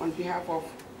regard, on behalf of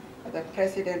the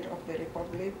President of the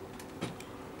Republic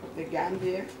of the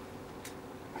Gambia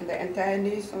and the entire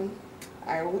nation,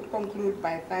 I would conclude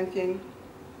by thanking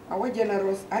our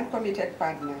generous and committed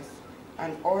partners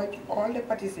and urge all the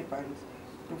participants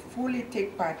to fully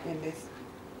take part in this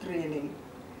training.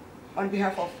 On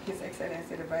behalf of His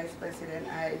Excellency the Vice President,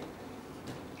 I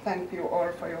thank you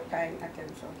all for your kind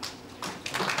attention.